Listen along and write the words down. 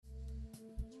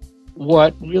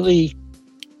what really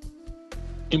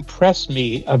impressed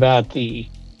me about the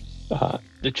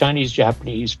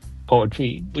Chinese-Japanese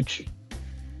poetry, which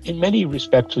in many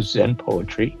respects was Zen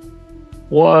poetry,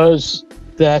 was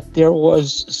that there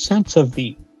was a sense of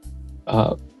the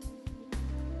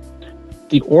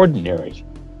ordinary,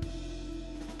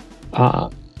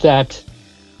 that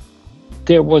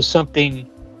there was something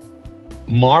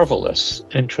marvelous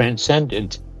and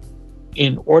transcendent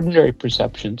in ordinary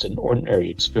perceptions and ordinary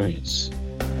experience.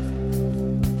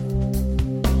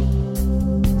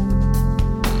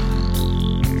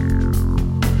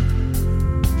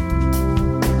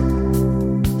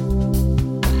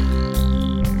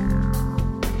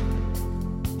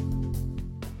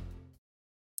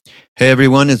 Hey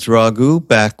everyone, it's Raghu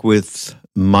back with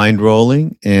Mind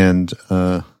Rolling, and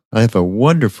I have a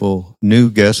wonderful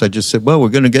new guest. I just said, well, we're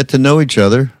going to get to know each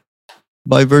other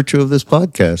by virtue of this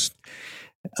podcast.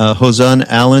 Hozan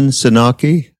Alan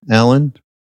Senauke. Alan,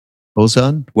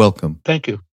 Hozan, welcome. Thank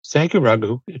you. Thank you,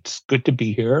 Raghu. It's good to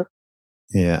be here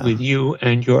with you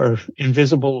and your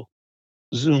invisible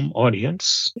Zoom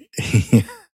audience.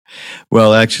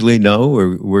 Well, actually, no,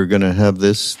 we're going to have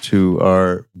this to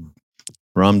our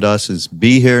Ram Dass's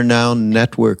Be Here Now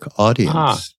Network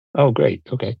audience. Oh, great.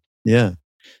 Okay. Yeah.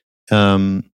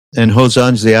 And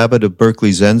Hozan's the abbot of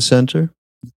Berkeley Zen Center,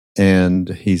 and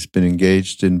he's been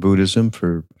engaged in Buddhism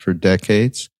for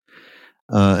decades.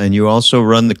 And you also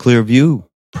run the Clear View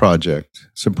Project,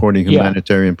 supporting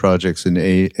humanitarian projects in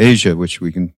Asia, which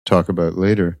we can talk about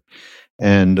later.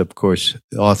 And, of course,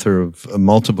 author of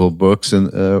multiple books. And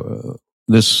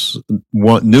this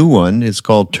new one is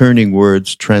called Turning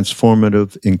Words,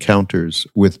 Transformative Encounters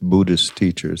with Buddhist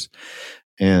Teachers.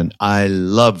 And I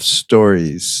love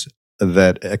stories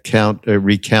that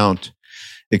recount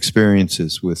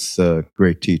experiences with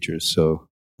great teachers. So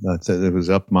it was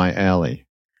up my alley.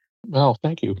 Well,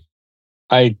 thank you.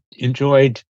 I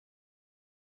enjoyed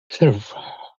sort of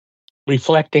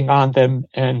reflecting on them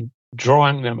and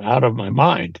drawing them out of my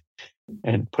mind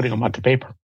and putting them onto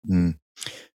paper. Mm.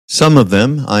 Some of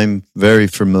them I'm very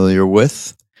familiar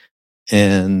with,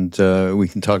 and we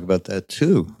can talk about that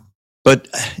too. But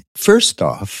first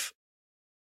off,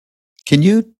 can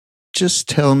you just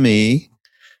tell me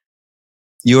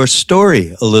your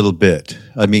story a little bit?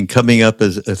 I mean, coming up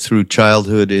through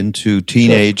childhood into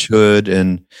teenagehood,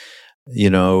 and, you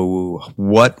know,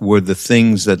 what were the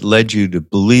things that led you to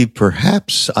believe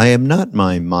perhaps I am not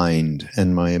my mind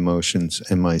and my emotions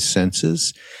and my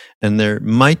senses, and there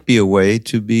might be a way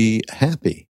to be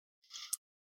happy?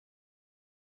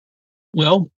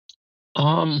 Well,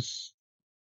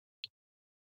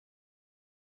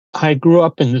 I grew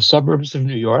up in the suburbs of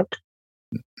New York,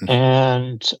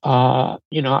 and,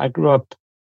 I grew up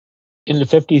in the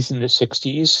 50s and the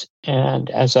 60s, and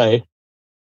as a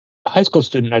high school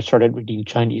student, I started reading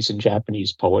Chinese and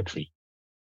Japanese poetry.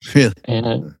 Really?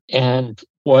 And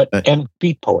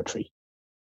beat poetry.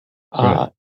 Right.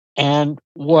 And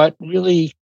what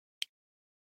really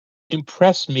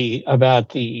impressed me about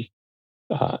the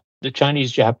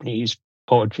Chinese-Japanese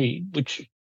poetry, which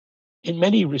in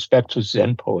many respects was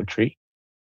Zen poetry,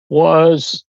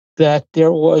 was that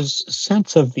there was a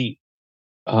sense of the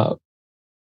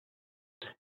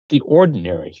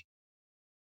ordinary,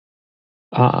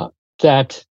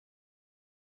 that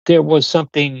there was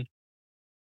something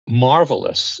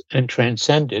marvelous and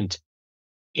transcendent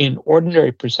in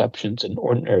ordinary perceptions and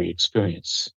ordinary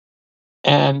experience.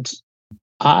 And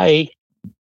I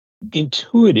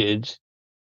intuited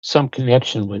some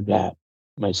connection with that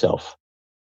myself.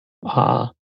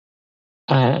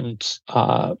 And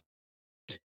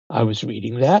I was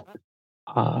reading that.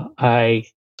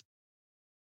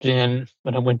 Then,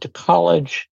 when I went to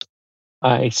college,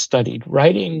 I studied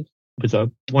writing with a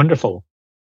wonderful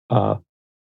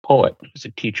poet who was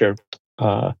a teacher,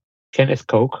 Kenneth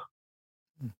Koch.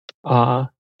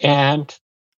 And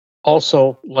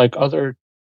also, like other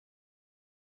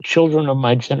children of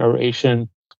my generation,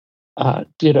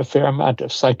 did a fair amount of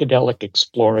psychedelic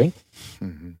exploring.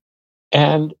 Mm-hmm.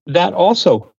 And that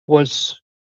also was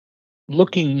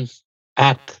looking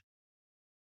at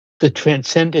the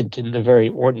transcendent in the very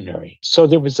ordinary. So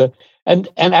there was and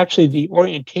actually the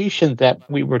orientation that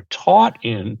we were taught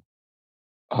we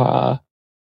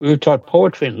were taught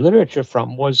poetry and literature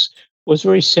from was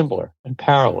very similar and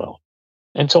parallel.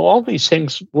 And so all these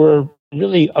things were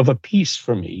really of a piece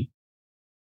for me.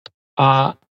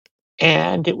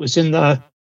 And it was in the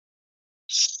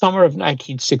summer of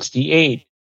 1968,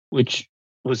 which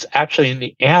was actually in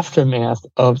the aftermath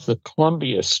of the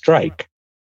Columbia strike,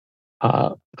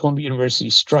 Columbia University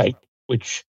strike,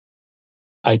 which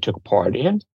I took part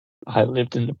in. I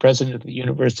lived in the president of the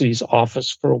university's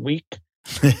office for a week.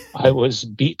 I was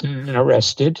beaten and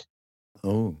arrested.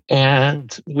 Oh.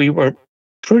 And we were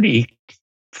pretty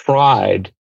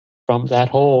fried from that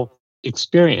whole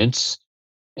experience.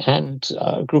 And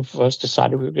a group of us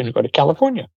decided we were going to go to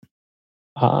California.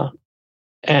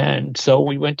 And so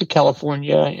we went to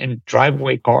California in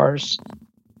driveway cars.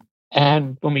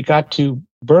 And when we got to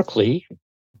Berkeley,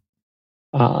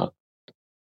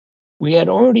 we had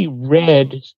already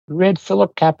read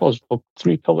Philip Capo's book,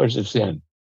 Three Pillars of Zen,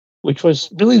 which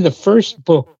was really the first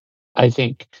book, I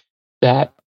think,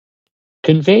 that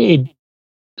conveyed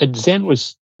that Zen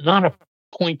was not a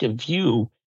point of view.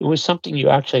 It was something you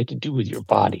actually had to do with your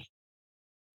body.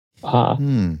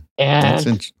 And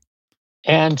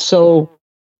so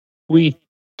we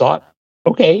thought,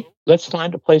 okay, let's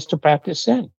find a place to practice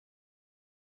Zen.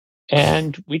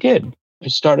 And we did. I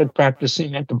started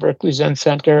practicing at the Berkeley Zen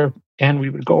Center, and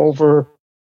we would go over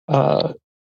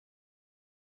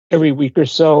every week or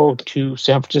so to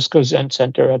San Francisco Zen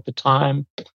Center at the time.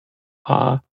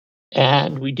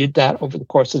 And we did that over the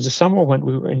course of the summer when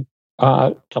we were in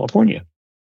California.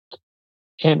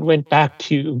 And went back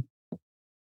to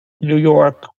New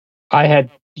York. I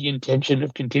had the intention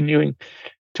of continuing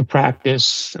to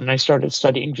practice, and I started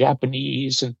studying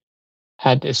Japanese and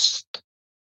had this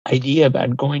idea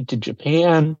about going to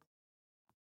Japan.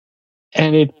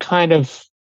 And it kind of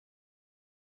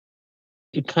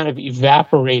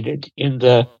evaporated in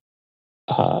the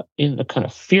kind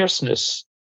of fierceness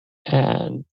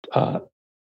and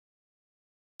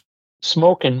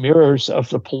smoke and mirrors of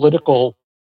the political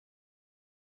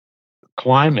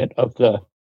climate of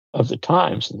the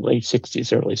times in the late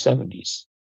 60s, early 70s.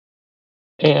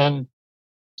 And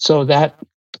so that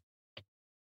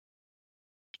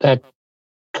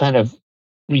kind of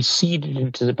receded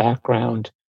into the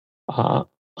background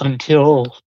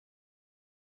until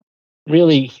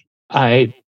really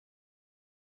I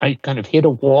kind of hit a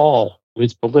wall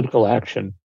with political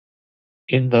action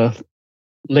in the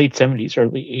late 70s,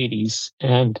 early 80s,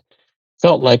 and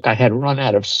felt like I had run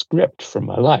out of script for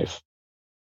my life.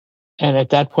 And at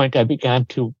that point, I began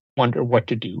to wonder what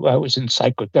to do. I was in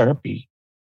psychotherapy,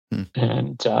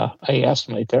 and I asked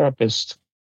my therapist,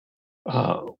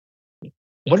 what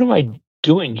am I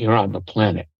doing here on the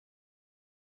planet?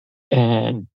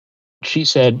 And she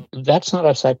said, that's not a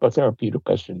psychotherapeutic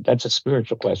question. That's a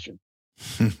spiritual question.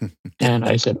 And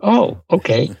I said, oh,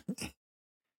 okay.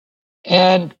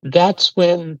 And that's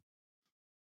when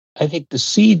I think the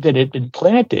seed that had been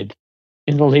planted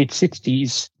in the late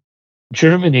 60s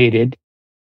germinated,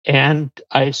 and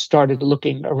I started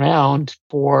looking around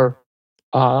for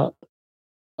a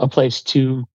place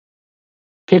to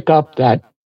pick up that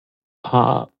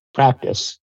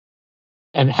practice.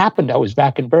 And it happened I was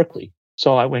back in Berkeley.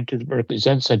 So I went to the Berkeley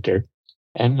Zen Center,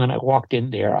 and when I walked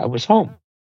in there, I was home.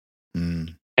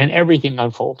 And everything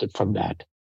unfolded from that.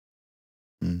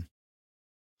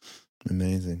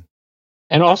 Amazing.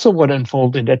 And also what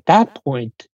unfolded at that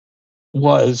point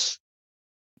was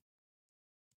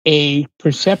a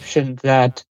perception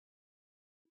that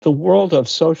the world of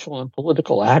social and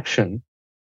political action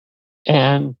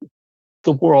and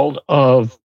the world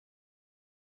of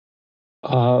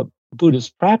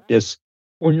Buddhist practice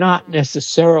were not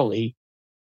necessarily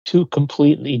two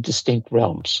completely distinct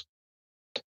realms.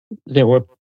 There were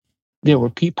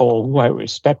people who I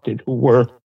respected who were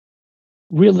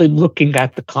really looking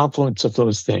at the confluence of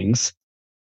those things,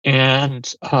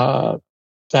 and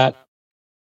that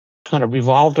kind of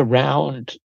revolved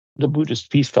around the Buddhist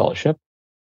Peace Fellowship.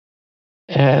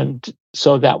 And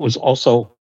so that was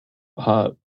also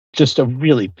just a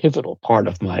really pivotal part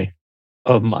of my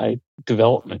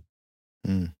development.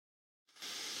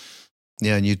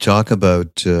 Yeah, and you talk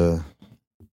about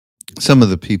some of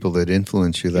the people that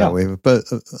influence you that way, but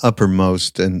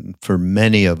uppermost, and for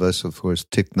many of us, of course,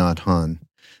 Thich Nhat Hanh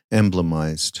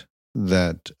emblemized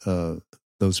that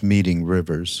those meeting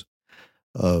rivers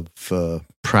of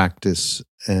practice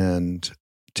and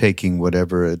taking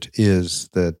whatever it is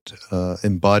that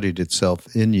embodied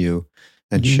itself in you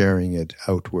and sharing it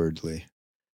outwardly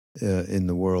in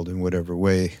the world in whatever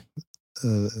way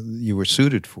you were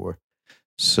suited for.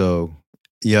 So,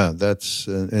 yeah, that's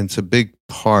and it's a big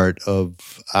part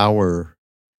of our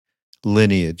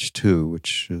lineage too,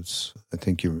 which is, I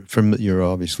think you're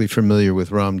obviously familiar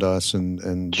with Ram Dass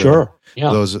and sure,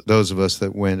 those of us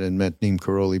that went and met Neem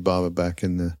Karoli Baba back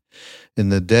in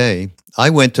the day. I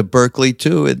went to Berkeley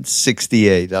too in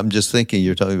 '68. I'm just thinking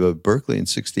you're talking about Berkeley in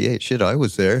 '68. Shit, I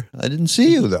was there. I didn't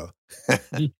see you though.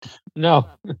 No.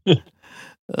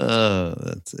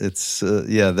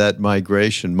 That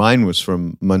migration. Mine was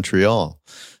from Montreal.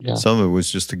 Yeah. Some of it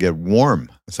was just to get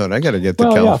warm. I thought I got to get to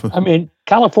Well, yeah. California. I mean,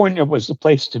 California was the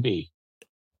place to be.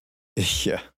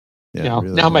 Yeah. Now,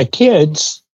 Really now my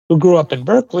kids who grew up in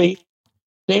Berkeley,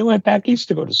 they went back east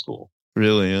to go to school.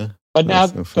 Really, yeah. But now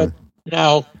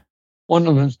one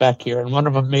of them's back here, and one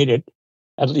of them made it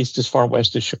at least as far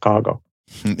west as Chicago.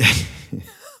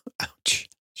 Ouch,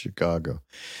 Chicago.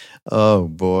 Oh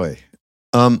boy.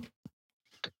 You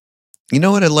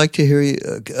know what I'd like to hear you?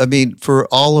 I mean, for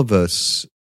all of us,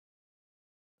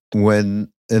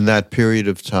 when in that period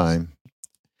of time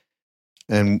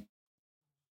and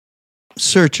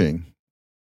searching,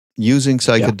 using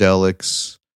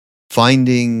psychedelics,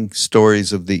 finding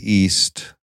stories of the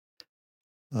East,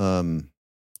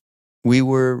 we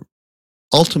were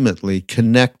ultimately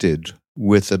connected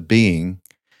with a being,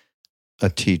 a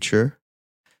teacher,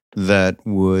 that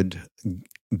would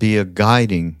be a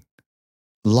guiding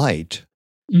light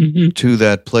to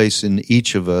that place in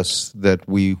each of us that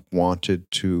we wanted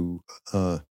to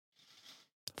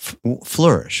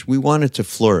flourish. We wanted to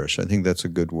flourish. I think that's a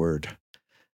good word.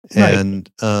 Right.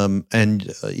 And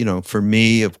for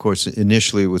me, of course,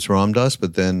 initially it was Ram Dass,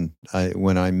 but then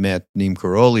when I met Neem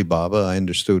Karoli Baba, I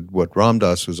understood what Ram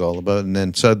Dass was all about, and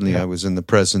then suddenly I was in the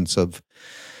presence of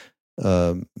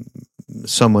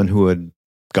someone who had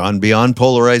gone beyond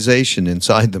polarization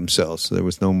inside themselves. There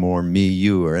was no more me,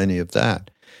 you, or any of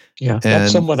that. Yeah,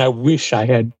 that's someone I wish I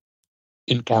had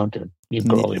encountered, Neem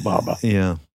Karoli Baba.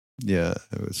 Yeah,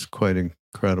 it was quite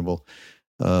incredible.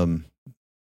 I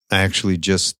actually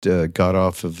just got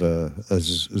off of a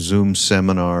Zoom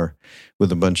seminar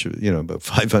with a bunch of, about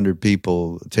 500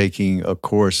 people taking a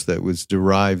course that was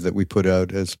derived, that we put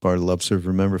out as part of Love Serve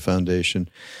Remember Foundation,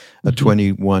 a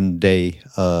 21-day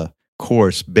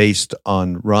course based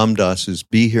on Ram Dass's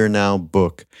Be Here Now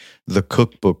book, the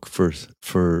cookbook for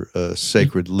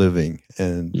sacred living.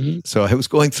 And so I was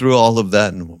going through all of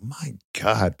that, and my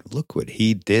God, look what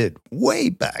he did way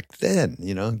back then,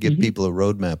 give people a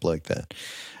roadmap like that.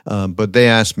 But they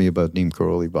asked me about Neem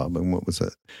Karoli Baba and what was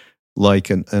that like,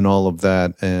 and all of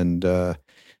that. And,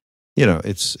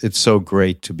 it's so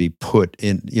great to be put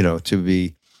in, to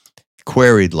be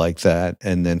queried like that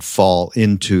and then fall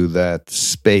into that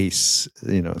space,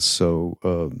 so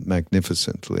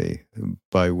magnificently,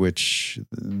 by which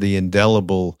the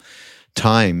indelible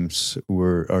times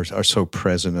are so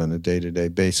present on a day-to-day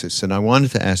basis. And I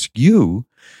wanted to ask you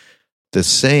the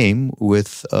same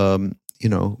with,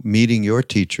 meeting your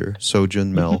teacher,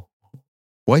 Sojun Mel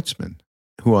Weitzman,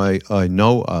 who I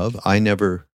know of. I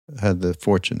never had the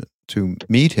fortune to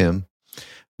meet him.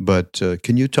 But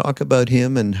can you talk about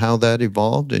him and how that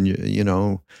evolved, and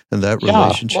and that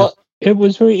relationship? Well, it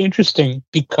was very interesting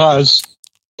because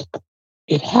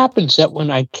it happens that when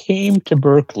I came to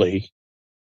Berkeley,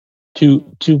 to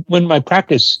when my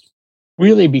practice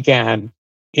really began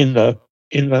in the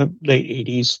late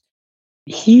 80s,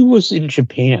 he was in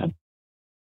Japan,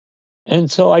 and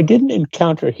so I didn't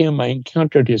encounter him. I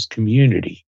encountered his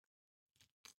community,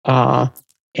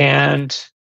 and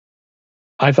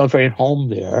I felt very at home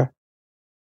there.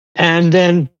 And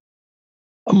then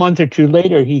a month or two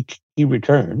later, he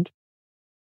returned.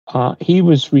 He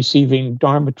was receiving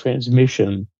Dharma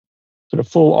transmission, sort of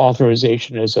full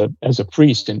authorization as a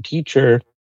priest and teacher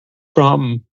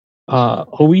from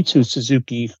Hoitsu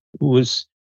Suzuki, who was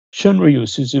Shunryu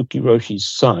Suzuki Roshi's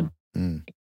son.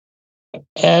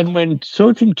 And when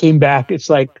Sojun came back, it's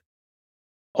like,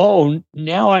 oh,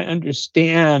 now I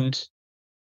understand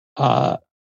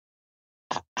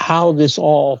how this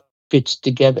all fits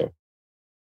together.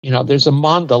 There's a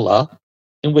mandala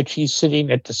in which he's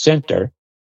sitting at the center,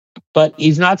 but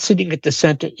he's not sitting at the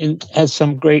center as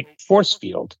some great force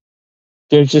field.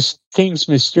 There's just things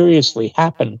mysteriously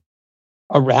happen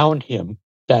around him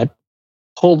that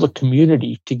pull the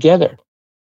community together.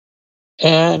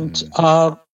 And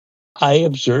I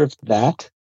observed that.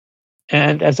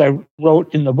 And as I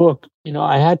wrote in the book,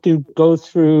 I had to go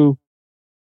through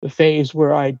the phase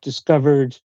where I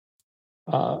discovered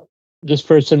this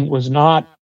person was not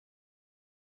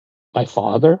my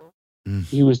father.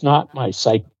 He was not my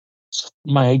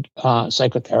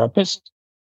psychotherapist.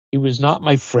 He was not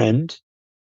my friend.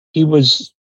 He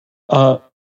was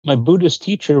my Buddhist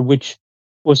teacher, which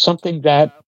was something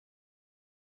that,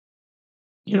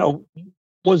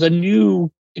 was a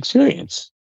new experience.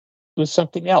 It was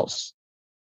something else.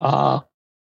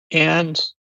 And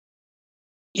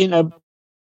in a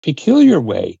peculiar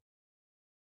way,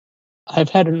 I've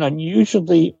had an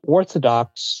unusually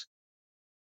orthodox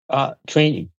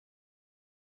training,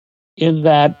 in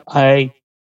that I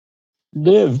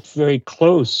lived very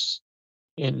close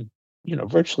in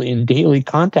virtually in daily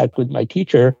contact with my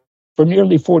teacher for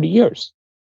nearly 40 years.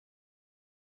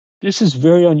 This is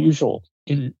very unusual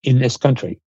in this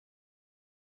country.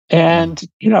 And,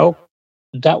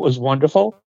 that was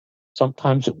wonderful.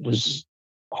 Sometimes it was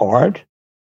hard.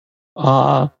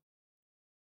 And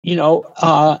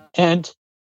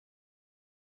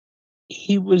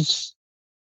he was,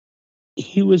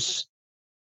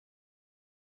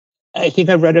 I think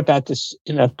I read about this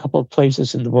in a couple of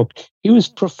places in the book. He was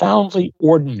profoundly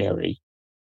ordinary,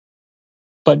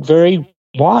 but very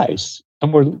wise.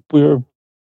 And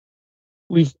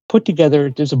we've put together,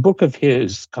 there's a book of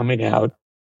his coming out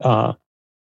by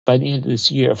the end of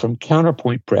this year from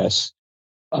Counterpoint Press,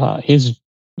 his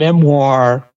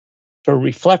memoir for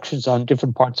reflections on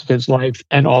different parts of his life,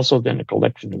 and also then a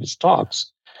collection of his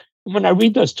talks. And when I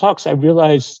read those talks, I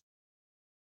realize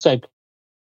it's like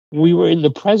we were in the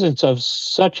presence of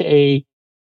such a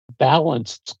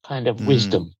balanced kind of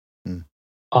wisdom.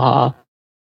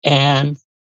 And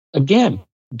again,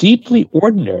 deeply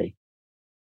ordinary.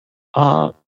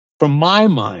 From my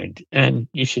mind, and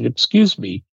you should excuse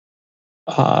me,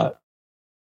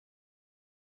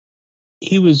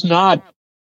 he was not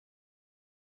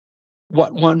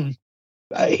what one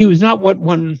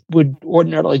would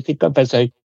ordinarily think of as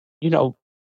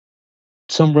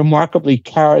some remarkably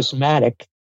charismatic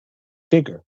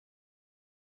figure.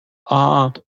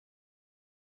 But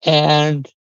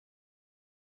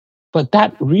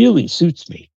that really suits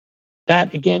me.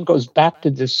 That again goes back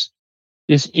to this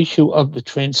issue of the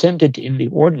transcendent in the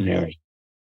ordinary.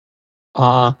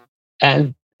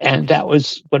 And that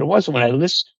was what it was.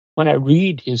 When I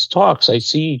read his talks, I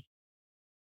see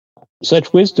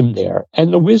such wisdom there.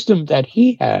 And the wisdom that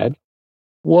he had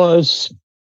was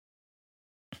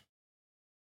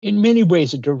in many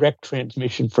ways a direct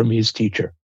transmission from his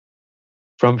teacher,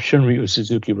 from Shunryu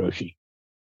Suzuki Roshi,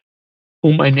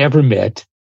 whom I never met,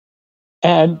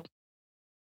 and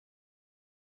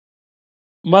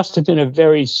must have been a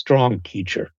very strong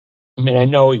teacher. I mean, I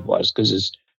know he was because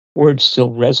his words still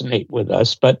resonate with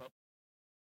us, but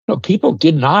people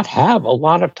did not have a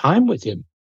lot of time with him.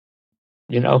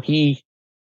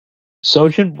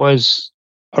 Sojun was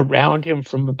around him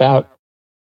from about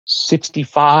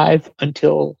 65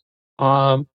 until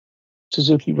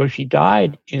Suzuki Roshi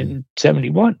died in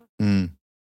 71.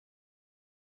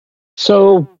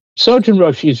 So Sojun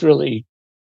Roshi is really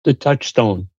the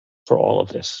touchstone for all of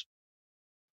this.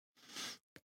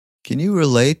 Can you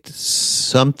relate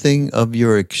something of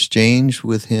your exchange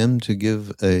with him to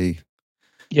give a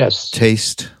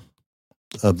taste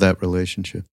of that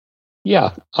relationship?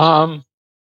 Yeah.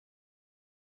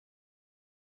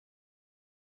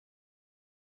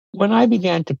 When I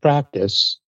began to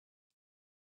practice,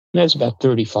 I was about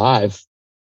 35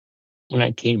 when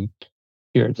I came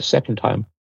here the second time.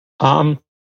 And,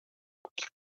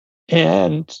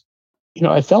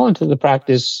 I fell into the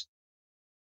practice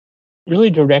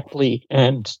really directly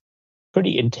and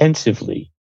pretty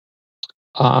intensively.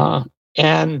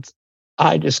 And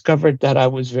I discovered that I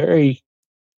was very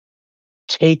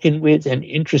taken with and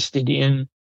interested in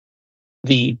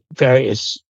the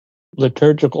various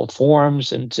liturgical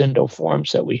forms and Zendo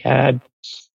forms that we had.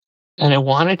 And I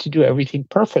wanted to do everything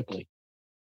perfectly.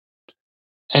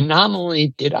 And not only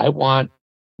did I want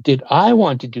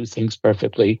to do things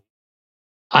perfectly,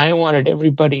 I wanted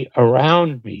everybody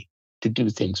around me to do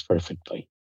things perfectly.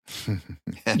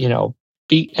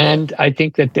 And I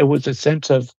think that there was a sense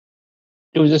of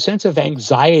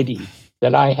anxiety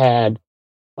that I had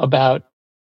about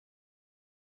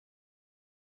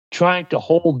trying to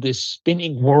hold this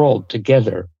spinning world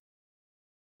together,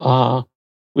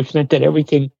 which meant that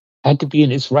everything had to be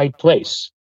in its right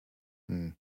place.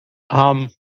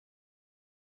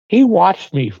 He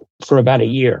watched me for about a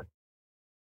year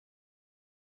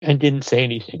and didn't say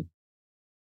anything.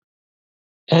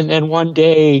 And then one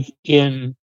day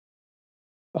in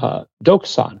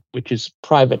Dokusan, which is a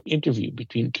private interview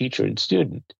between teacher and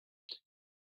student,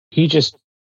 he just,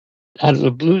 out of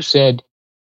the blue, said,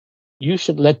 "You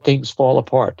should let things fall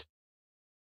apart."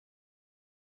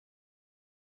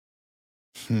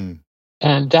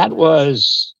 And that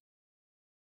was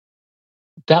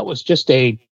just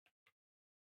a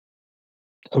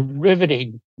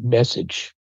riveting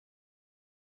message.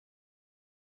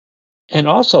 And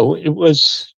also, it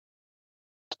was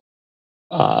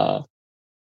a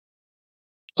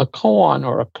koan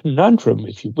or a conundrum,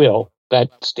 if you will, that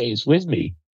stays with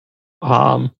me.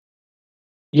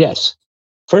 Yes.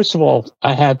 First of all,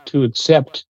 I have to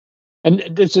accept, and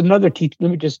there's another teacher.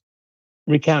 Let me just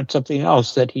recount something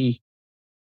else that he,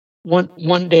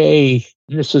 one day,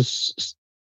 and this was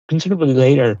considerably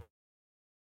later,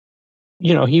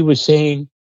 he was saying,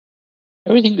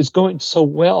 everything is going so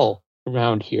well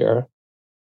around here.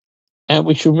 And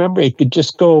we should remember it could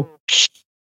just go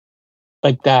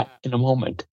like that in a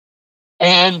moment.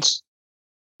 And,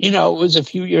 it was a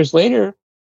few years later,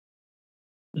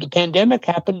 the pandemic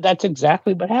happened. That's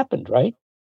exactly what happened, right?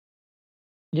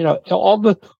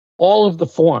 All of the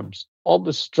forms, all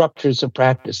the structures of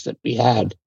practice that we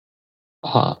had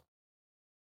uh,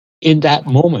 in that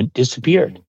moment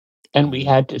disappeared, and we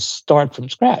had to start from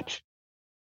scratch.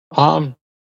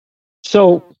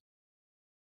 So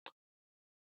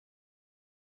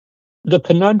the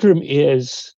conundrum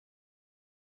is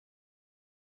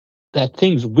that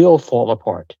things will fall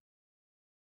apart.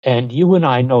 And you and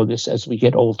I know this as we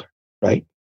get older, right?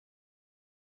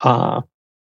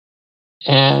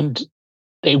 And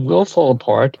they will fall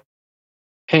apart.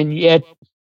 And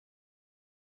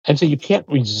so you can't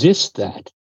resist that.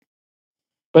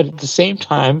 But at the same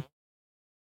time,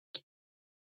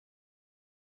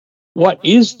 what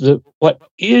is the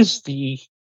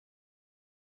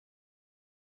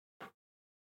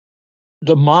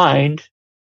mind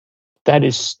that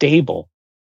is stable,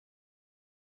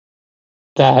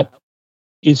 that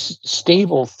is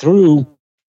stable through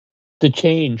the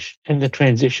change and the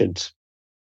transitions?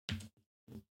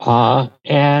 And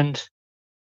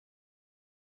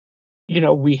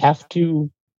we have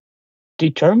to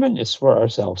determine this for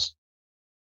ourselves.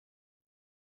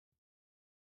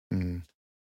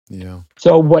 Yeah.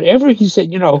 So whatever he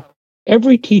said,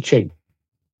 every teaching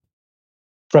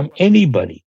from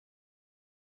anybody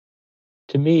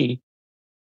to me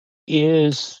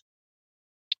is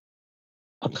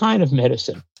a kind of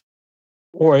medicine,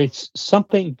 or it's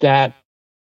something that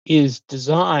is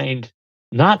designed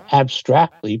not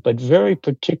abstractly, but very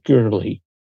particularly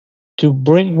to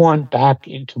bring one back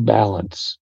into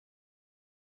balance.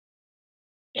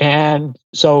 And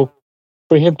so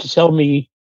for him to tell me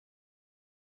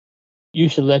you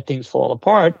should let things fall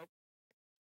apart,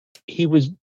 he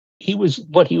was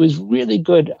what he was really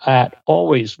good at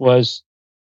always was,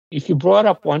 if you brought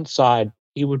up one side,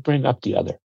 he would bring up the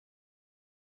other.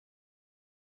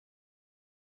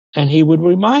 And he would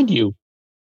remind you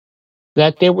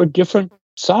that there were different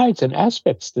sides and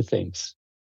aspects to things,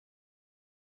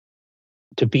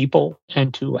 to people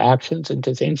and to actions and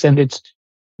to things. And it's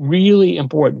really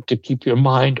important to keep your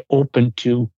mind open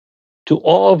to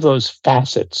all of those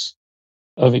facets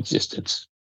of existence.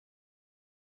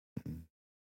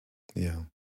 Yeah.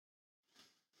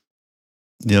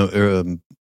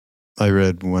 I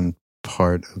read one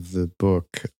part of the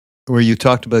book where you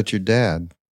talked about your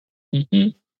dad. Mm-hmm.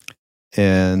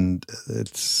 And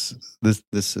this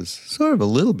is sort of a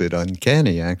little bit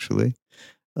uncanny, actually.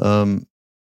 And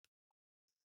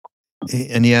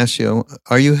he asked you,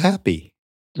 "Are you happy?"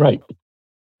 Right.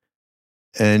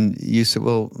 And you said,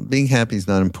 "Well, being happy is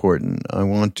not important. I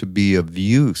want to be of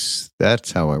use.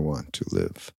 That's how I want to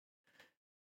live."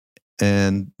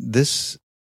 And this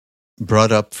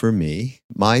brought up for me,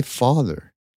 my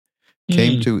father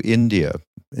came to India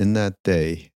in that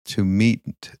day to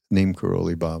meet Neem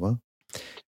Karoli Baba.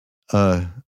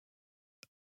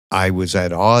 I was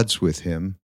at odds with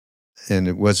him, and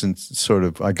it wasn't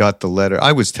I got the letter.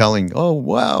 I was telling, "Oh,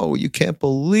 wow, you can't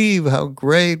believe how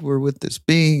great we're with this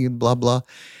being," and blah, blah.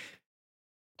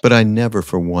 But I never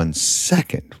for 1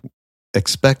 second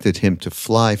expected him to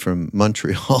fly from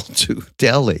Montreal to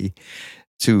Delhi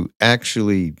to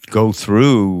actually go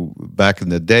through. Back in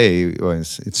the day,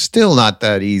 it's still not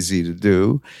that easy to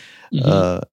do.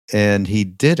 Mm-hmm. And he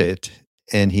did it,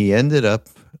 and he ended up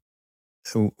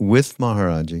with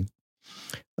Maharaji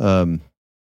and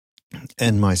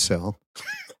myself.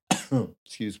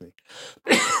 Excuse me.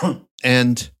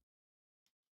 And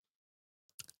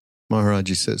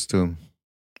Maharaji says to him,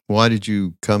 "Why did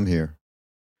you come here?"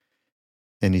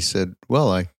 And he said,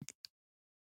 "Well,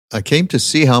 I came to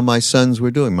see how my sons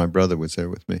were doing." My brother was there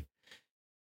with me.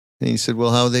 And he said,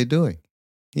 "Well, how are they doing?"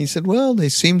 He said, "Well, they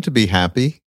seem to be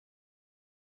happy."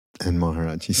 And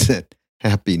Maharaji said,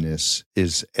 "Happiness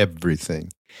is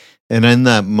everything." And in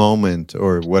that moment,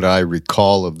 or what I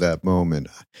recall of that moment,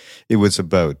 it was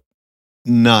about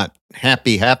not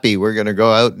happy, we're going to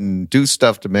go out and do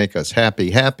stuff to make us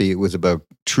happy. It was about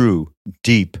true,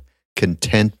 deep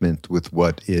contentment with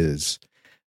what is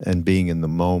and being in the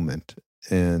moment.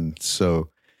 And so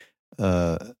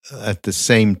at the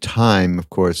same time, of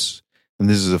course, and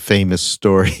this is a famous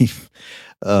story,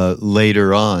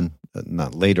 later on,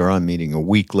 not later on, meaning a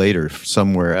week later,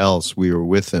 somewhere else, we were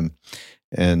with him.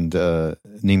 And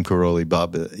Neem Karoli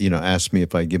Baba, asked me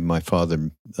if I give my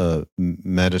father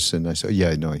medicine. I said, yeah,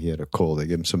 I know he had a cold. I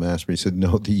gave him some aspirin. He said,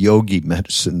 no, the yogi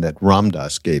medicine that Ram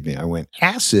Dass gave me. I went,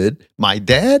 acid? My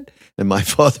dad? And my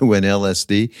father went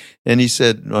LSD. And he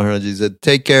said,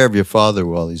 take care of your father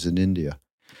while he's in India.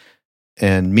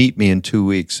 And meet me in 2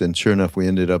 weeks. And sure enough, we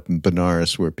ended up in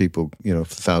Benares, where people,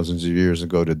 thousands of years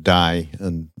ago to die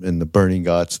in the burning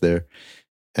ghats there.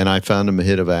 And I found him a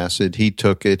hit of acid. He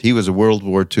took it. He was a World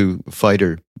War II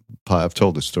fighter. I've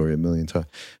told this story a million times,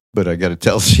 but I got to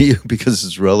tell it to you because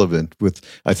it's relevant with,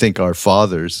 I think, our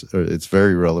fathers. It's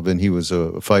very relevant. He was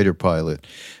a fighter pilot,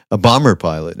 a bomber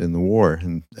pilot in the war,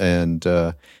 and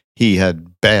he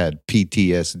had bad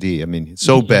PTSD. I mean,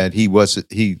 so bad he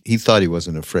thought he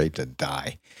wasn't afraid to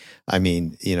die. I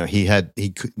mean,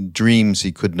 dreams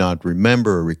he could not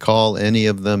remember or recall any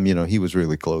of them. He was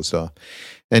really closed off.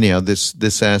 Anyhow,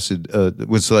 this acid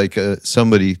was like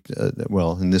somebody,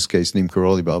 well, in this case, Neem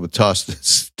Karoli Baba, tossed a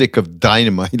stick of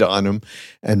dynamite on him,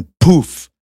 and poof!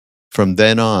 From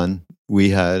then on, we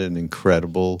had an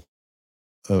incredible.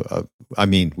 I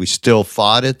mean, we still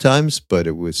fought at times, but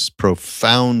it was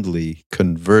profoundly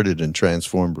converted and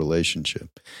transformed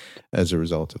relationship as a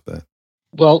result of that.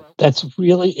 Well, that's a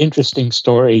really interesting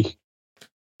story,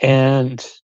 and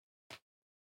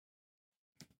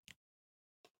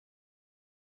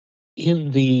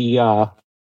in the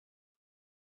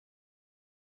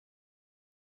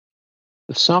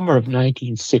summer of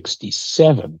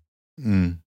 1967,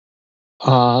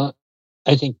 I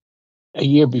think a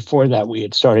year before that, we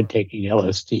had started taking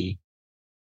LSD.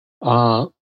 My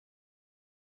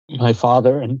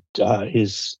father and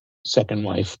his second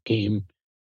wife came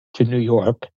to New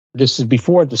York. This is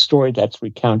before the story that's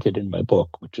recounted in my book,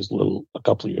 which is a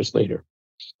couple of years later.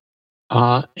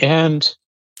 And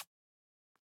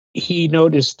he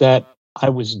noticed that I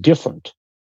was different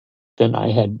than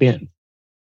I had been.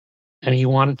 And he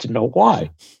wanted to know why.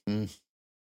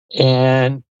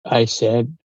 And I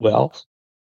said, well,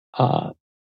 I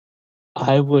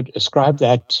would ascribe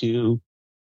that to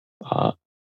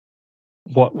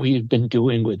what we had been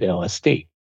doing with LSD.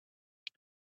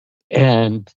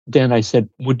 And then I said,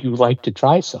 would you like to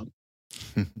try some?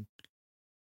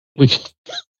 Which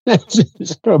that's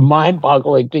sort of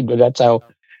mind-boggling thing, but that's how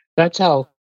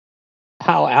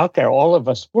out there all of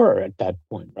us were at that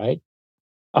point, right?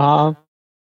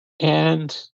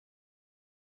 And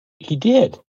he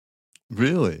did.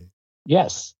 Really?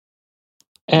 Yes.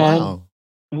 And wow.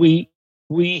 we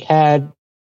had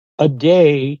a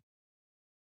day.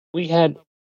 We had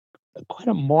quite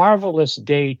a marvelous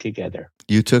day together.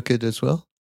 You took it as well?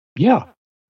 Yeah.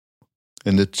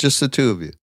 And it's just the two of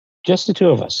you? Just the two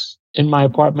of us in my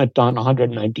apartment on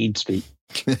 119th Street.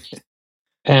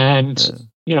 And,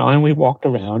 and we walked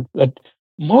around. But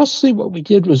mostly what we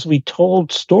did was we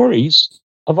told stories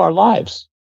of our lives.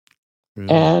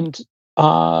 Really? And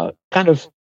kind of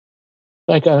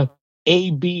like a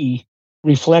A-B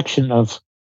reflection of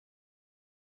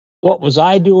what was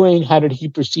I doing? How did he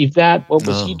perceive that? What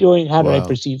was he doing? How did I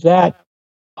perceive that?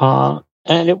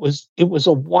 And it was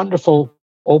a wonderful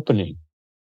opening.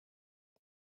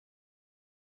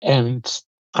 And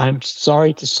I'm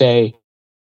sorry to say,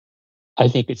 I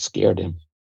think it scared him.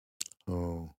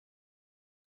 Oh.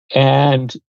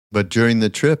 But during the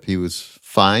trip, he was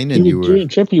fine, and during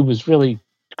the trip, he was really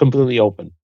completely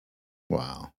open.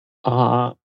 Wow.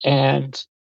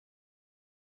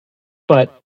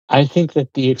 But I think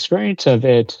that the experience of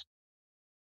it,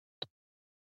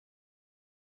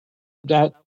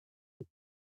 that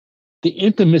the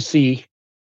intimacy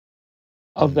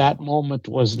of that moment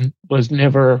was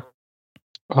never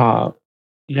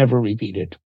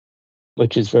repeated,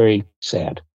 which is very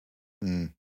sad.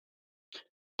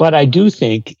 But I do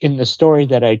think in the story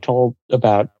that I told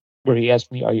about where he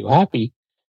asked me, "Are you happy?"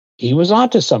 he was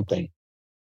onto something.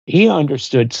 He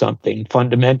understood something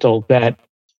fundamental that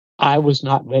I was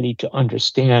not ready to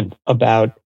understand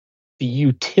about the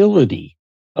utility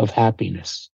of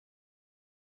happiness.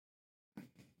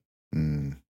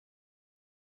 And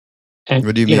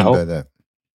what do you mean by that?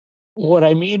 What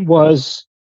I mean was,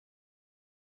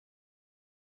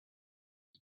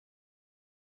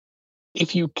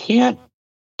 if you can't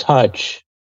touch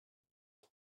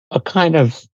a kind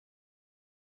of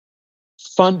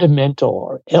fundamental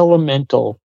or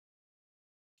elemental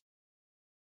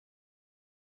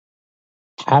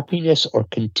happiness or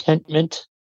contentment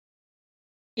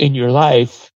in your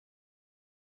life,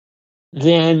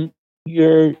 then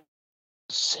your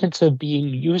sense of being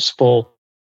useful,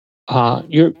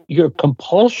 your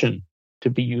compulsion to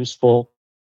be useful,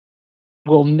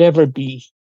 will never be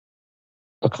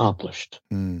accomplished.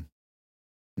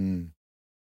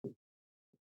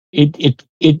 It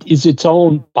is its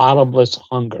own bottomless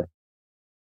hunger.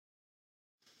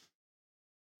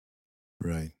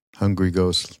 Right. Hungry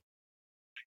ghost.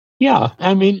 Yeah,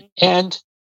 I mean, and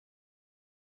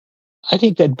I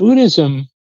think that Buddhism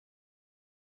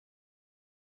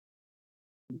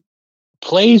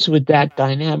plays with that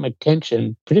dynamic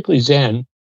tension, particularly Zen,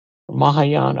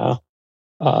 Mahayana.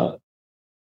 Uh,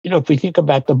 if we think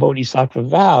about the Bodhisattva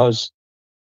vows,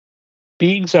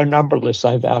 beings are numberless,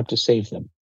 I vow to save them.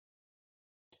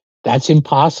 That's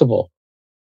impossible.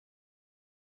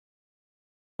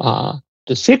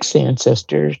 The sixth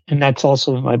ancestor, and that's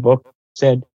also in my book,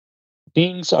 said,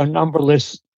 beings are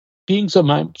numberless.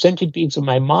 Sentient beings of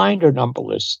my mind are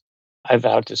numberless. I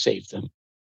vow to save them.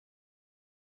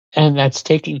 And that's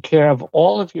taking care of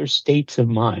all of your states of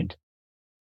mind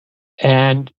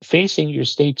and facing your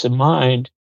states of mind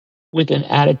with an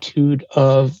attitude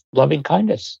of loving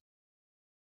kindness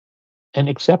and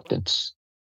acceptance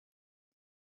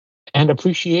and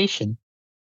appreciation.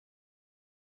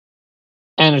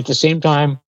 And at the same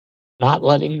time, not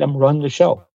letting them run the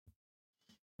show.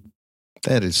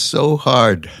 That is so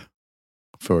hard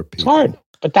for people. It's hard,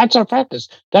 but that's our practice.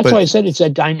 That's why I said it's a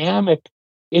dynamic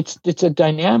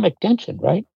tension,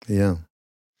 right? Yeah.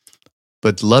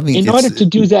 But loving... In order to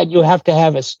do that, you have to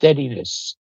have a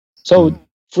steadiness. So,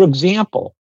 for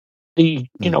example, there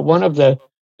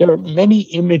are many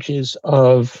images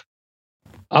of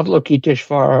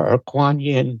Avalokiteshvara or Kuan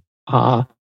Yin,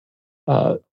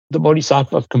 the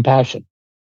Bodhisattva of compassion.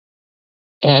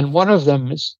 And one of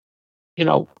them is,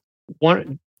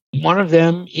 one of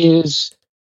them is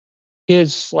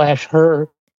his/her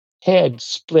head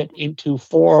split into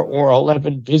 4 or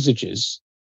 11 visages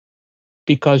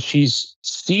because she's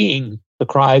seeing the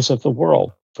cries of the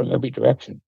world from every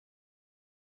direction.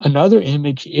 Another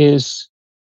image is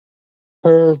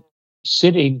her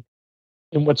sitting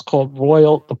in what's called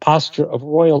the posture of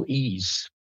royal ease.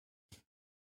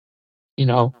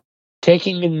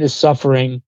 Taking in this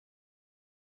suffering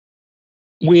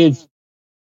with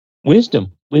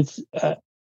wisdom, with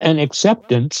an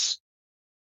acceptance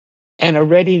and a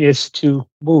readiness to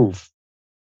move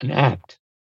and act.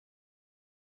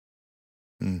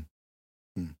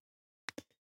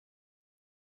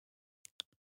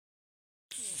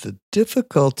 The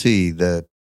difficulty that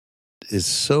is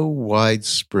so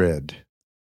widespread,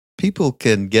 people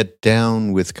can get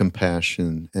down with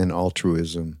compassion and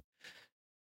altruism,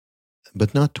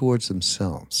 but not towards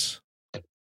themselves.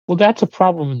 Well, that's a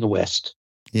problem in the West.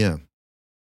 Yeah.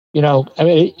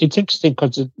 It's interesting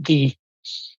because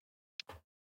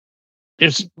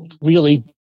there's really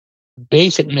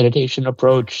basic meditation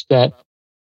approach that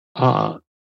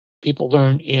people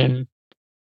learn in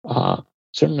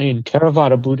certainly in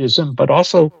Theravada Buddhism, but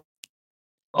also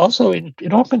in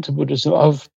all kinds of Buddhism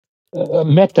of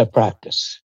metta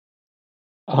practice,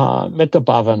 metta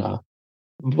bhavana,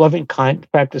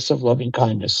 practice of loving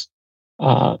kindness,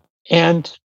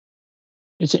 and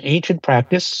it's an ancient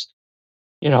practice.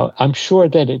 I'm sure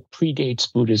that it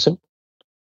predates Buddhism,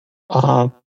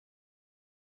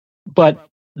 but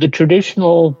the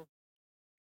traditional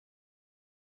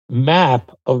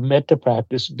map of metta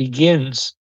practice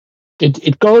begins.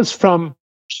 It goes from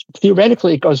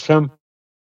theoretically, it goes from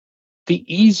the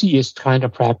easiest kind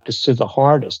of practice to the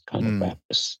hardest kind of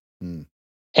practice.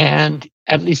 And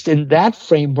at least in that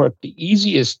framework, the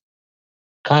easiest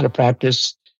kind of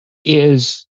practice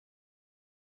is,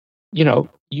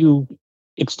 you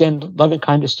extend loving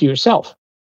kindness to yourself.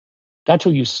 That's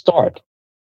where you start.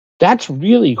 That's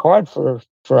really hard for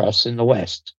us in the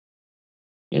West.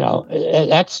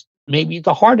 That's maybe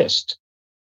the hardest.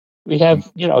 We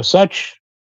have, such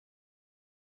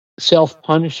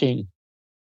self-punishing,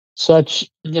 such,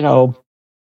 there's a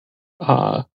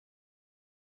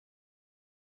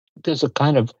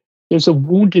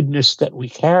woundedness that we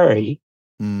carry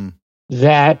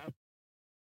that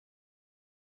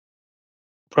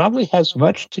probably has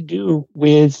much to do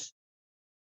with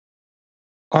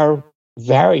our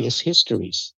various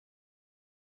histories.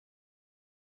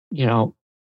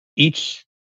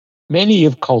 Many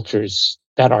of cultures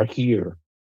that are here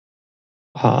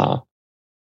have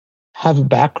a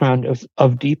background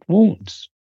of deep wounds.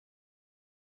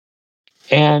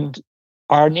 And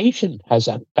our nation has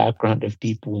a background of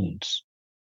deep wounds.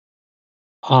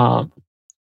 At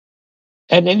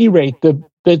any rate,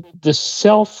 the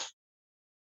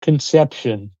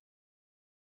self-conception,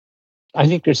 I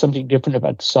think there's something different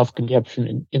about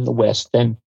self-conception in the West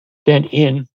than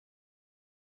in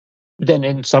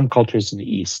some cultures in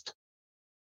the East.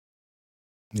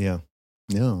 Yeah.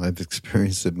 No, I've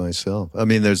experienced it myself. I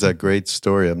mean, there's that great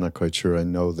story. I'm not quite sure I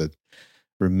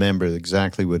remember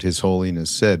exactly what His Holiness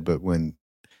said, but when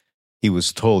he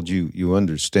was told, you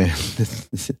understand,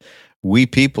 we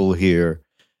people here,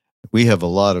 we have a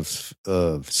lot of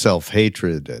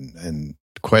self-hatred and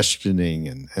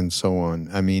questioning and so on.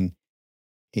 I mean,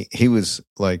 he was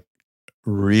like,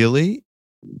 really?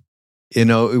 You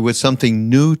know, it was something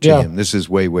new to him. This is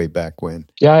way, way back when.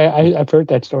 Yeah, I've heard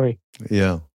that story.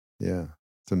 Yeah.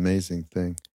 It's an amazing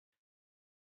thing.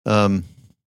 Yeah,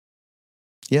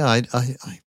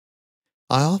 I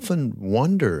often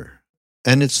wonder,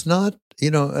 and it's not,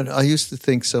 I used to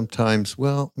think sometimes,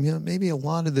 well, maybe a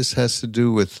lot of this has to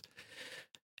do with,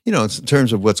 in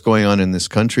terms of what's going on in this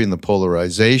country and the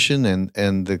polarization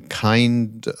and the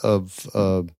kind of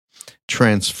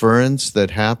transference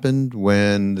that happened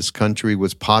when this country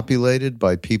was populated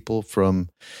by people from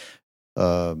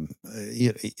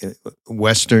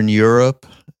Western Europe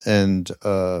and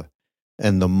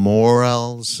the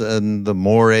morals and the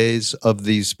mores of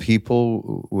these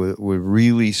people were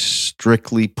really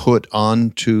strictly put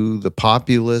onto the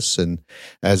populace, and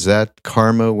as that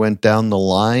karma went down the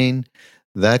line,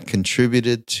 that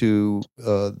contributed to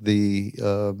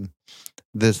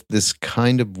this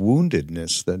kind of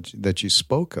woundedness that you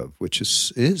spoke of, which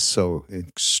is so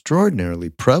extraordinarily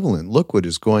prevalent. Look what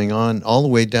is going on all the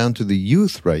way down to the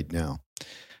youth right now,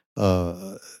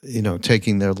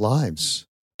 taking their lives.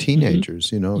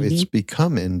 Teenagers, it's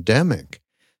become endemic,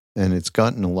 and it's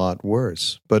gotten a lot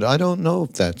worse. But I don't know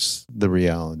if that's the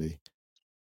reality.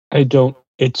 I don't.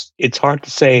 It's hard to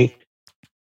say.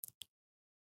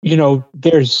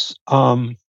 There's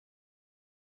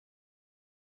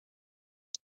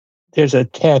a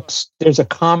text, there's a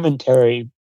commentary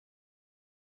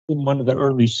in one of the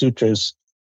early sutras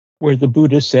where the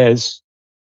Buddha says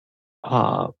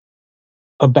about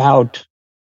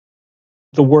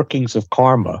the workings of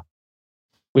karma,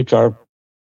 which are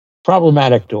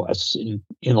problematic to us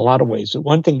in a lot of ways.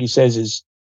 One thing he says is,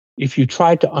 if you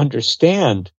try to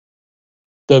understand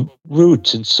the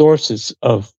roots and sources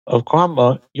of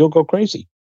karma, you'll go crazy.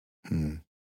 And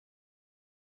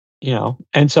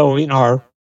so in our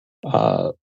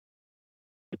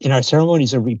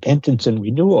ceremonies of repentance and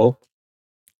renewal,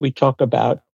 we talk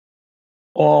about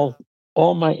all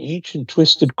my ancient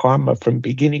twisted karma from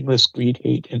beginningless greed,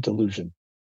 hate, and delusion.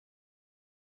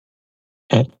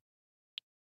 And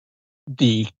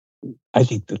I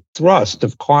think the thrust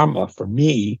of karma for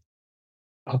me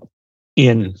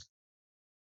in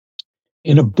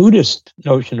a Buddhist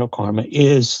notion of karma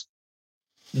is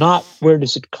not where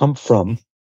does it come from,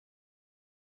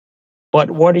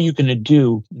 but what are you going to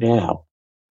do now?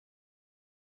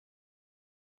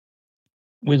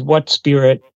 With what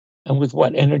spirit and with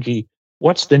what energy?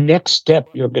 What's the next step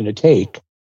you're going to take,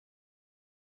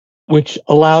 which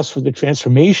allows for the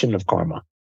transformation of karma?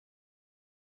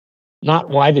 Not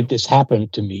why did this happen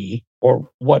to me or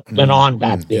what went on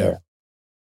back there.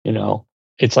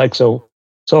 It's like, so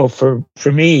for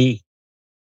me,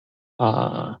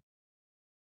 I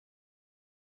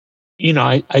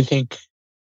think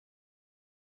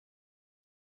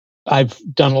I've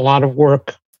done a lot of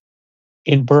work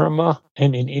in Burma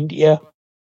and in India,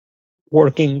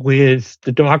 working with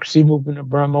the democracy movement of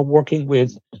Burma, working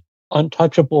with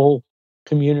untouchable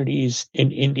communities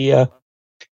in India.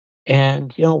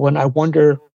 And, when I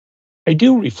wonder, I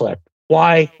do reflect,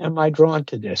 why am I drawn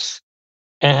to this?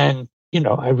 And,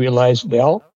 I realize,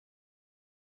 well,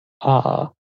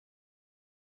 not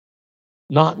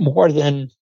much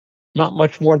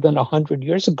more than 100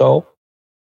 years ago,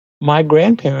 my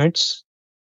grandparents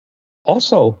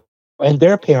also, and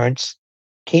their parents,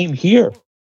 came here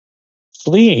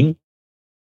fleeing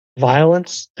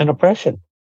violence and oppression.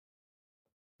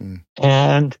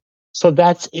 And so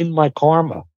that's in my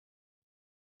karma.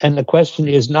 And the question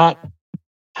is not,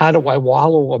 how do I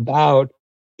wallow about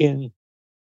in,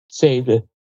 say, the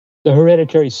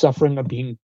hereditary suffering of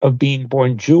being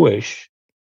born Jewish,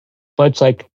 but it's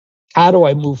like, how do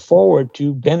I move forward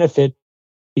to benefit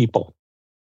people?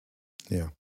 Yeah.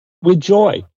 With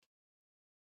joy.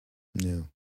 Yeah.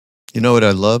 You know what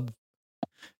I love?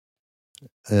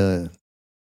 Katagiri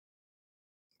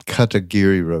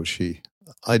Roshi.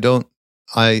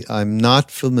 I'm not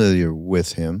familiar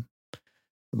with him,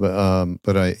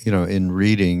 but I, in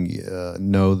reading,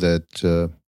 know that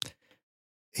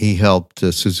he helped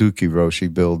Suzuki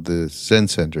Roshi build the Zen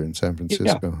Center in San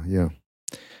Francisco. Yeah.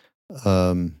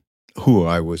 Who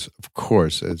I was, of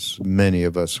course, as many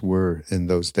of us were in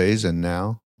those days and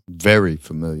now, very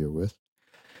familiar with.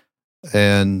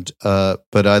 And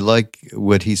but I like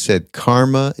what he said.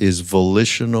 Karma is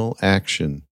volitional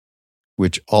action,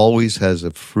 which always has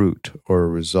a fruit or a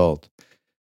result.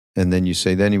 And then you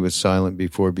say, then he was silent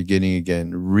before beginning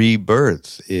again.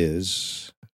 Rebirth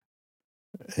is,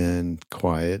 and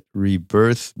quiet.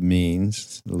 Rebirth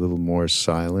means a little more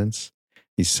silence.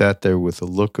 He sat there with a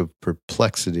look of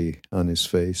perplexity on his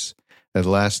face. At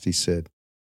last he said,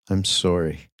 "I'm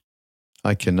sorry.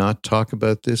 I cannot talk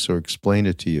about this or explain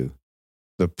it to you.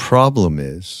 The problem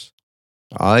is,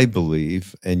 I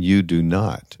believe and you do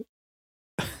not."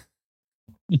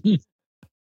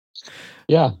 Yeah.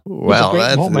 It's a Well,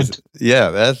 great moment.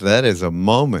 that is a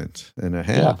moment and a Yeah.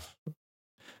 half.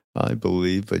 I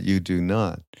believe, but you do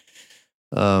not.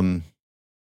 Um,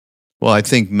 well, I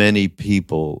think many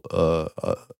people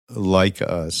like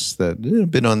us that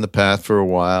have been on the path for a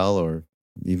while, or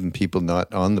even people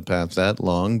not on the path that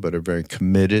long, but are very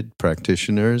committed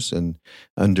practitioners and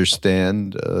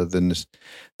understand the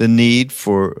need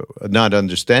for, not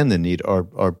understand the need,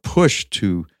 are pushed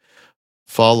to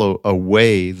follow a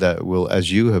way that will,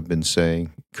 as you have been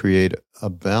saying, create a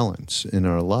balance in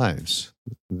our lives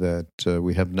that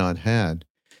we have not had.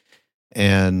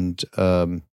 And,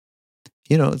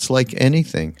 it's like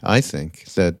anything, I think,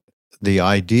 that the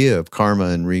idea of karma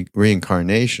and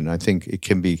reincarnation, I think it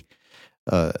can be,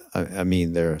 I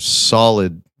mean, there are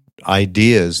solid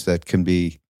ideas that can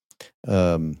be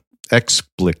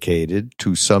explicated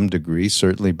to some degree,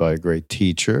 certainly by a great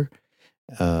teacher.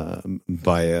 We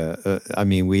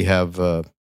have a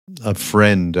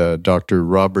friend, Dr.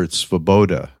 Robert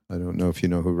Svoboda. I don't know if you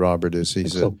know who Robert is.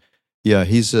 He's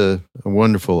a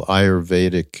wonderful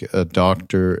Ayurvedic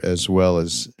doctor, as well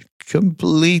as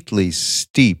completely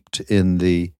steeped in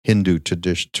the Hindu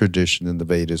tradition in the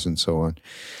Vedas and so on.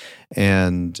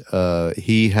 And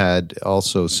he had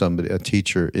also a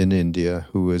teacher in India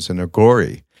who is an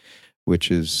Agori,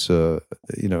 which is a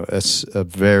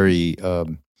very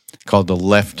called the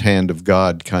left hand of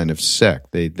God kind of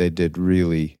sect. They did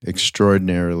really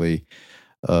extraordinarily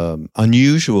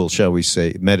unusual, shall we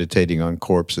say, meditating on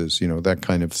corpses, that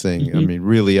kind of thing. Mm-hmm. I mean,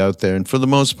 really out there. And for the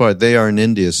most part, they are in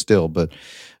India still, but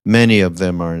many of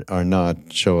them are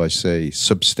not, shall I say,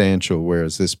 substantial,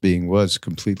 whereas this being was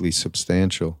completely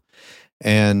substantial.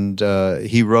 And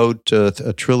he wrote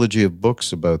a trilogy of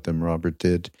books about them, Robert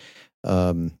did,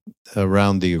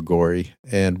 around the Agori,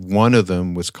 and one of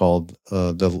them was called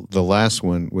the last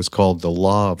one was called The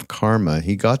Law of Karma.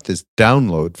 He got this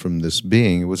download from this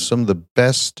being. It was some of the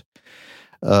best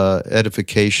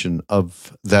edification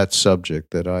of that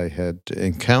subject that I had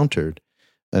encountered,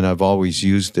 and I've always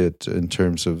used it in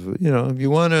terms of, if you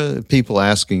want to, people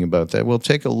asking about that, well,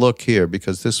 take a look here,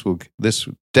 because this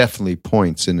definitely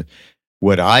points in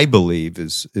what I believe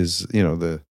is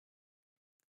the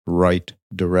right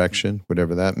direction,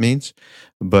 whatever that means.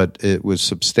 But it was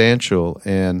substantial,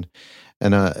 and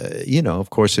of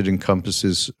course, it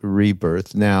encompasses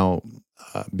rebirth. Now,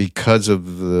 because of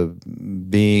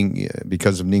Neem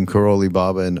Karoli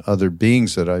Baba and other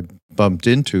beings that I bumped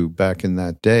into back in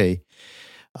that day,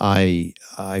 I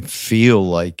feel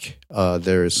like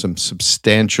there is some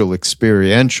substantial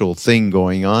experiential thing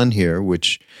going on here,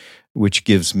 which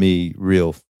gives me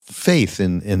real faith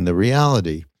in the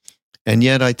reality. And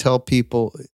yet I tell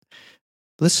people,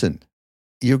 listen,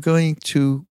 you're going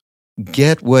to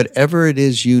get whatever it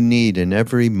is you need in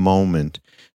every moment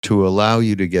to allow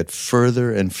you to get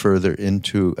further and further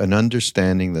into an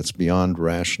understanding that's beyond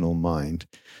rational mind.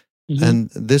 Mm-hmm. And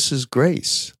this is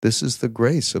grace. This is the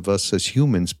grace of us as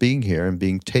humans being here and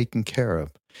being taken care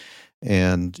of.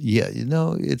 And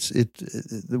it's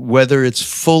whether it's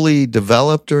fully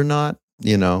developed or not,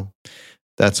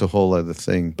 that's a whole other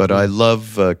thing. But I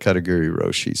love Katagiri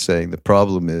Roshi saying the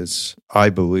problem is I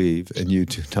believe and you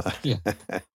do not. Yeah.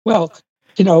 Well,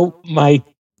 my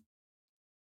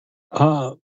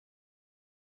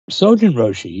Sojin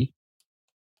Roshi,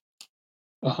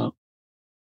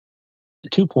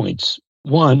 2 points.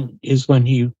 One is when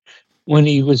he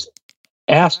was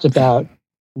asked about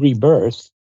rebirth,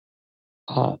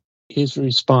 his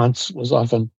response was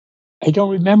often, "I don't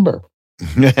remember."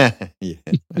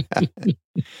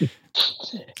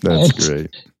 That's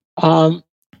great.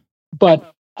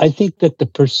 But I think that the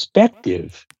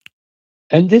perspective,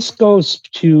 and this goes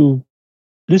to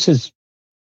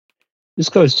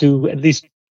at least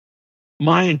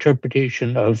my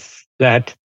interpretation of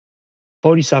that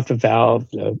Bodhisattva vow of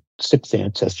the sixth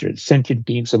ancestor, sentient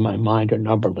beings of my mind are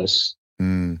numberless.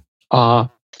 And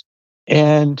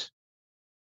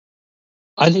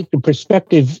I think the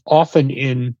perspective often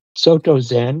in Soto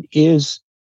Zen is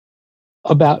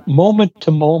about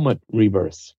moment-to-moment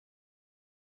rebirth.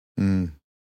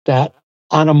 That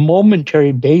on a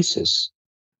momentary basis,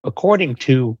 according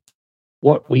to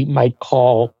what we might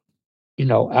call,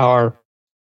 our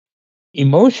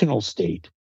emotional state,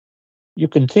 you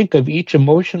can think of each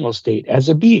emotional state as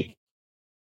a being.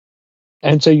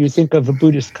 And so you think of a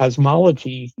Buddhist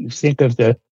cosmology, you think of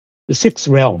the six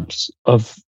realms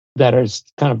of that are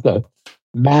kind of the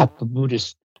map of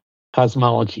Buddhist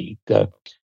cosmology: the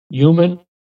human,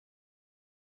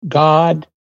 God,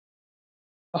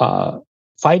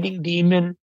 fighting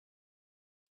demon,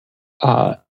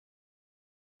 uh,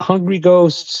 hungry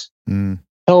ghosts,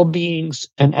 hell beings,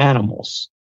 and animals.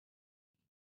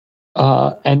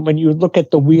 And when you look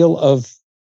at the wheel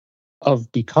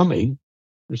of becoming,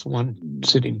 there's one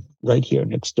sitting right here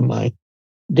next to my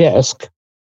desk.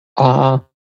 Those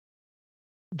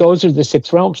are the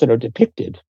six realms that are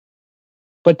depicted,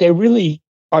 but they really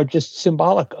are just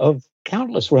symbolic of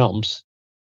countless realms.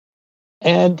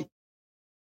 And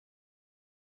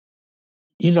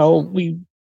you know, we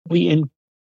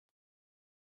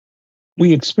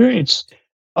experience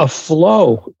a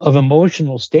flow of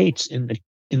emotional states in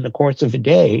the course of a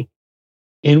day,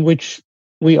 in which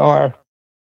we are,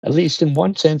 at least in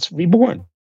one sense, reborn,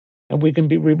 and we can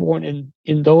be reborn in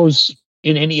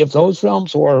any of those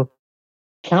realms or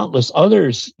countless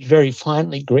others, very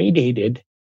finely gradated.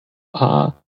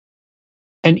 And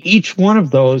each one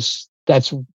of those,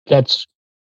 that's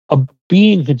a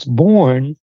being that's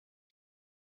born.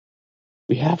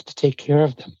 We have to take care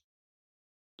of them.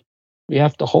 We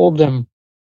have to hold them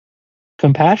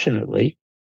compassionately.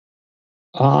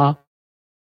 And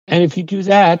if you do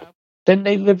that, then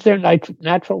they live their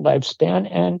natural lifespan,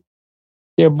 and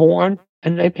they're born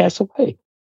and they pass away.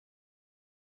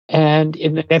 And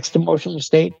in the next emotional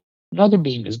state, another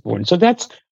being is born. So that's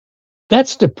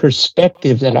the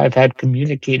perspective that I've had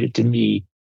communicated to me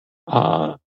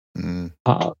by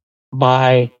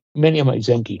many of my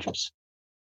Zen teachers.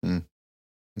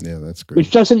 Yeah, that's great.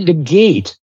 Which doesn't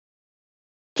negate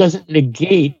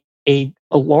a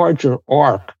larger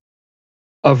arc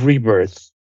of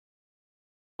rebirth.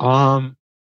 But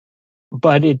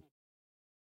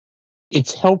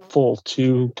it's helpful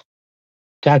to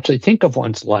actually think of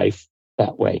one's life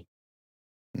that way.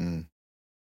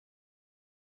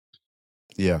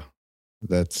 Yeah,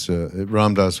 that's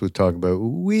Ram Dass would talk about.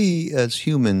 We as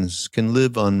humans can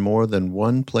live on more than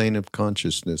one plane of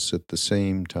consciousness at the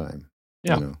same time.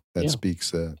 Yeah, you know, that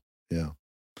speaks that. Yeah,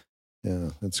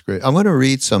 that's great. I want to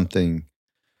read something,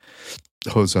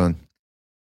 Hozan.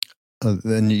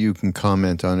 Then you can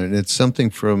comment on it. It's something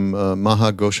from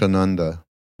Mahagoshananda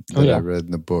that I read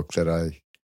in the book that I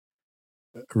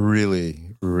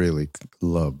really, really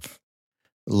love.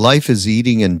 Life is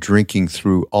eating and drinking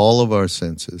through all of our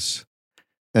senses,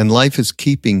 and life is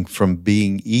keeping from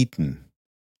being eaten.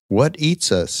 What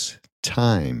eats us?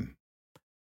 Time.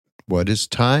 What is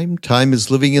time? Time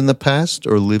is living in the past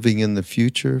or living in the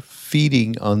future,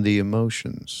 feeding on the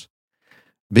emotions.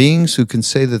 Beings who can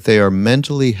say that they are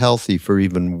mentally healthy for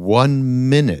even 1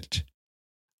 minute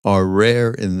are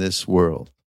rare in this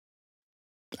world.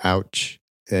 Ouch.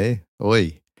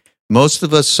 Oi. Most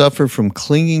of us suffer from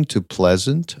clinging to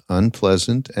pleasant,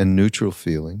 unpleasant, and neutral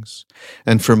feelings,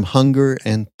 and from hunger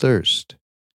and thirst.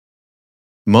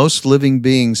 Most living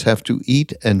beings have to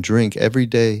eat and drink every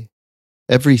day,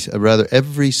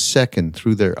 every second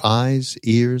through their eyes,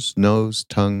 ears, nose,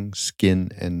 tongue, skin,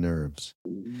 and nerves.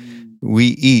 We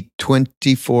eat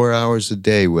 24 hours a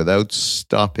day without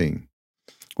stopping.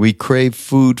 We crave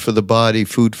food for the body,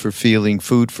 food for feeling,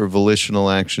 food for volitional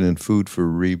action, and food for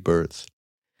rebirth.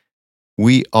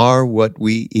 We are what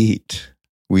we eat.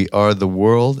 We are the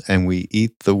world, and we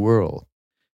eat the world.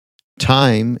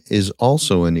 Time is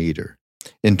also an eater.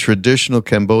 In traditional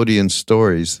Cambodian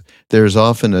stories, there is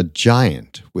often a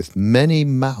giant with many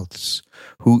mouths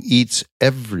who eats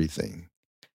everything.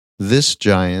 This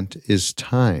giant is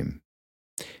time.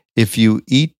 If you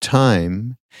eat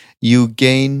time, you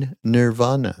gain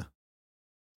nirvana.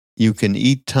 You can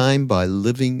eat time by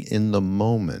living in the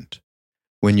moment.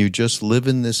 When you just live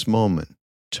in this moment,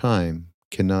 time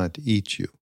cannot eat you.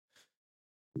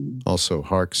 Also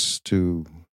harks to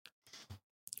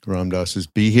Ram Dass's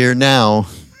 "Be Here Now."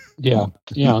 Yeah.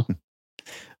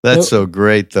 That's so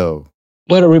great, though.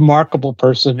 What a remarkable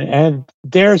person. And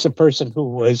there's a person who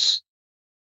was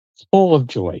full of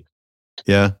joy.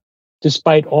 Yeah.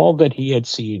 Despite all that he had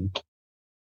seen.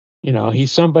 You know,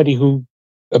 he's somebody who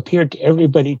appeared to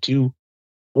everybody to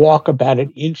walk about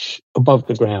an inch above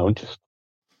the ground.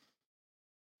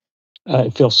 I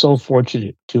feel so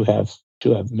fortunate to have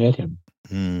met him.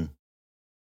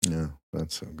 Yeah,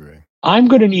 that's so great. I'm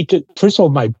going to need to, first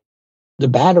of all, the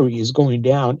battery is going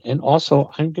down, and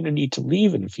also I'm going to need to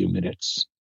leave in a few minutes.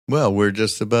 Well, we're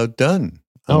just about done.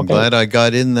 I'm glad I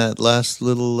got in that last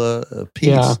little piece.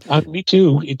 Yeah, me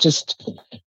too. It just,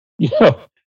 the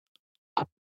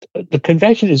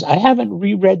convention is I haven't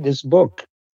reread this book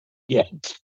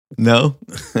yet. No?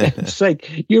 It's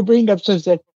like you bring up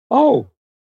something that, oh,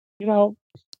 you know,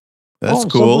 That's I'm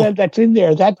so cool. glad that's in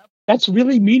there. That's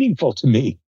really meaningful to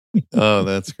me. Oh,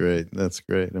 that's great. That's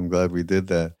great. I'm glad we did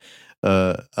that.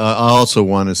 I also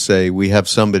want to say we have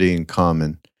somebody in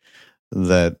common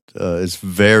that is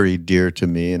very dear to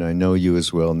me, and I know you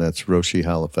as well, and that's Roshi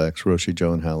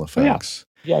Joan Halifax. Oh, yeah.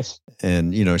 Yes,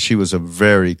 And, she was a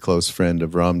very close friend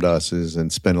of Ram Dass's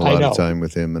and spent a I lot of know. time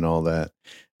with him and all that.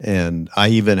 And I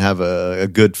even have a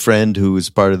good friend who is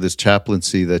part of this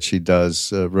chaplaincy that she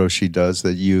does, Roshi does,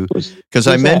 that you, because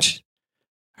I mentioned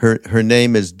her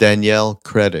name is Danielle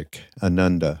Kredic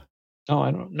Ananda. No,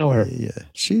 I don't know her. Yeah,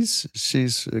 she's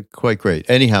quite great.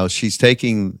 Anyhow, she's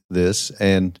taking this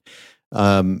and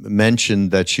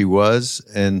mentioned that she was,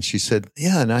 and she said,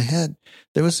 "Yeah." And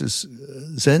there was this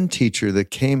Zen teacher that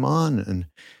came on and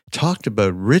talked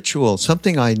about ritual,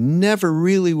 something I never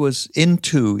really was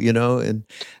into,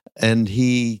 and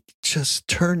he just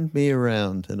turned me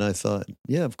around. And I thought,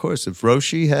 yeah, of course, if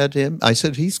Roshi had him, I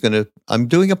said, I'm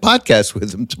doing a podcast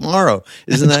with him tomorrow.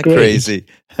 Isn't that great. crazy?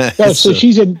 No, so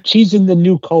she's in the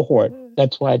new cohort.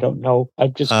 That's why I don't know.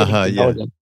 I'm just getting to know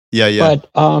them. Yeah.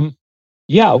 But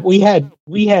yeah, we had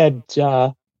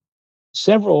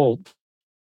several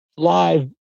live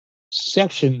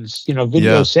sections,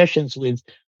 video sessions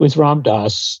with Ram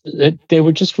Dass. They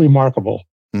were just remarkable.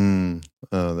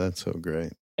 Oh, that's so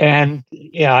great. And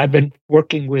yeah, I've been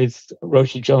working with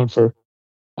Roshi Joan for,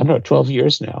 I don't know, 12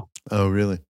 years now. Oh,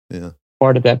 really? Yeah.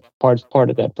 Part of that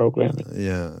programming.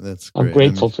 Yeah, that's great. I'm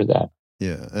grateful for that.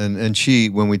 Yeah, and she,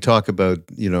 when we talk about,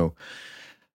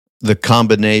 the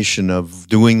combination of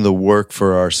doing the work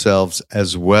for ourselves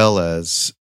as well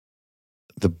as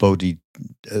the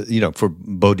for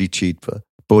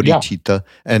bodhicitta,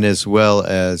 and as well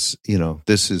as,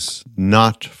 this is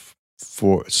not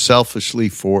for selfishly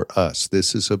for us.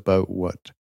 This is about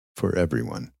what? For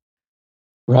everyone.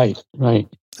 Right.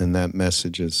 And that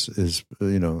message is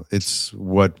it's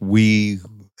what we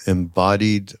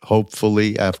embodied,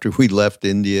 hopefully, after we left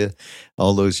India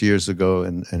all those years ago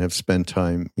and have spent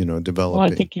time, developing.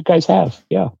 Well, I think you guys have.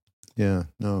 Yeah. Yeah.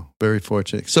 No, very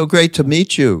fortunate. So great to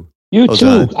meet you. You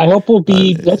Hozan. Too. I hope we'll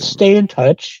let's stay in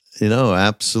touch.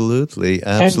 Absolutely.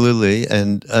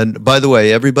 And by the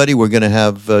way, everybody, we're going to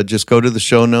have, just go to the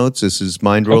show notes. This is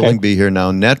Mind Rolling Be Here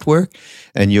Now Network,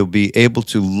 and you'll be able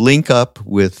to link up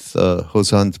with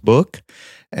Hozan's book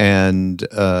and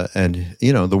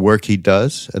the work he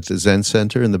does at the Zen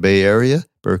Center in the Bay Area,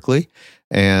 Berkeley.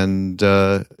 And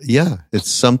it's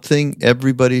something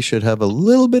everybody should have a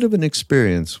little bit of an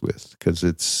experience with, because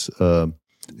it's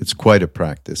quite a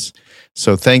practice.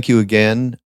 So thank you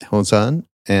again, Hozan.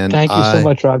 And thank you so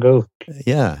much, Raghu.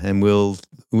 Yeah, and we'll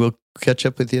catch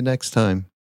up with you next time.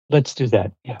 Let's do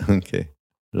that. Yeah. Okay.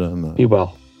 Be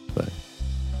well. Bye.